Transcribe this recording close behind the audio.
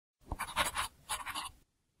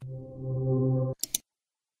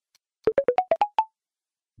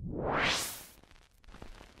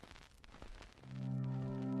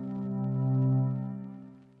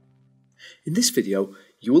In this video,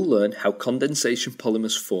 you will learn how condensation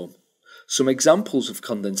polymers form, some examples of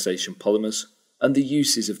condensation polymers, and the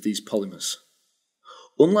uses of these polymers.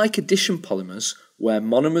 Unlike addition polymers, where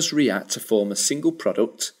monomers react to form a single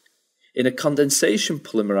product, in a condensation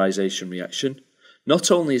polymerization reaction, not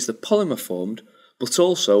only is the polymer formed, but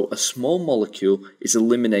also a small molecule is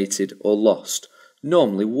eliminated or lost,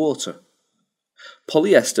 normally water.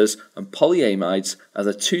 Polyesters and polyamides are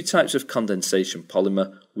the two types of condensation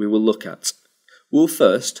polymer we will look at. We'll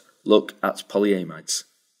first look at polyamides.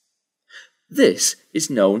 This is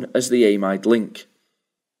known as the amide link.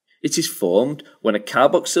 It is formed when a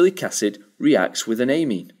carboxylic acid reacts with an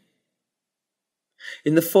amine.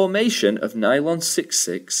 In the formation of nylon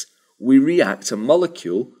 6,6, we react a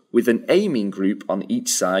molecule with an amine group on each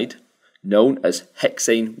side, known as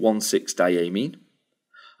hexane 1,6-diamine,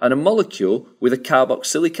 and a molecule with a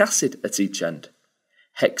carboxylic acid at each end,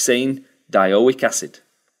 hexane dioic acid.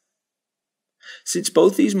 Since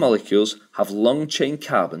both these molecules have long chain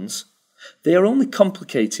carbons, they are only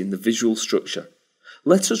complicating the visual structure.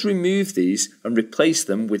 Let us remove these and replace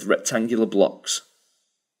them with rectangular blocks.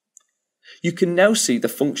 You can now see the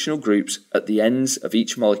functional groups at the ends of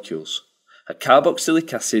each molecule, a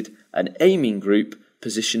carboxylic acid and amine group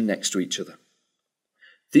positioned next to each other.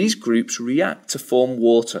 These groups react to form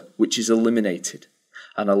water, which is eliminated,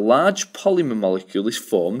 and a large polymer molecule is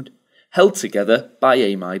formed, held together by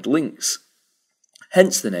amide links.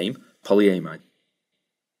 Hence the name polyamide.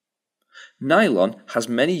 Nylon has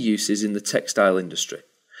many uses in the textile industry,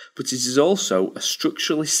 but it is also a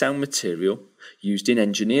structurally sound material used in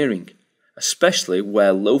engineering, especially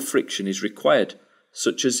where low friction is required,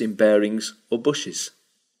 such as in bearings or bushes.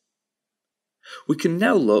 We can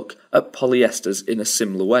now look at polyesters in a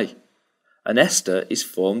similar way. An ester is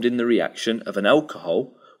formed in the reaction of an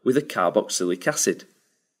alcohol with a carboxylic acid.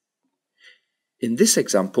 In this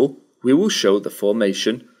example, we will show the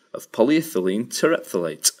formation of polyethylene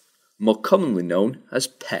terephthalate, more commonly known as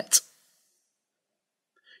PET.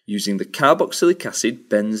 Using the carboxylic acid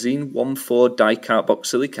benzene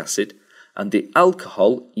 1,4-dicarboxylic acid and the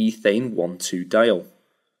alcohol ethane 1,2-diol.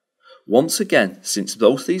 Once again, since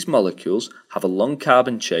both these molecules have a long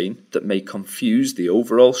carbon chain that may confuse the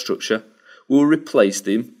overall structure, we will replace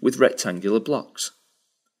them with rectangular blocks.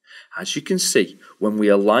 As you can see, when we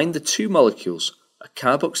align the two molecules, a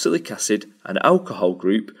carboxylic acid and alcohol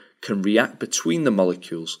group can react between the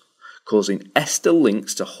molecules, causing ester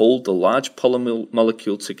links to hold the large polymer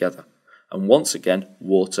molecule together, and once again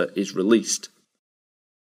water is released.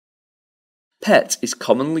 PET is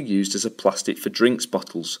commonly used as a plastic for drinks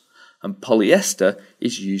bottles, and polyester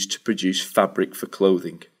is used to produce fabric for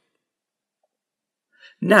clothing.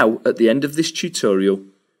 Now, at the end of this tutorial,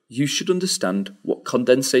 you should understand what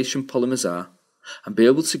condensation polymers are and be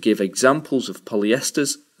able to give examples of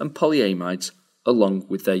polyesters and polyamides along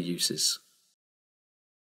with their uses.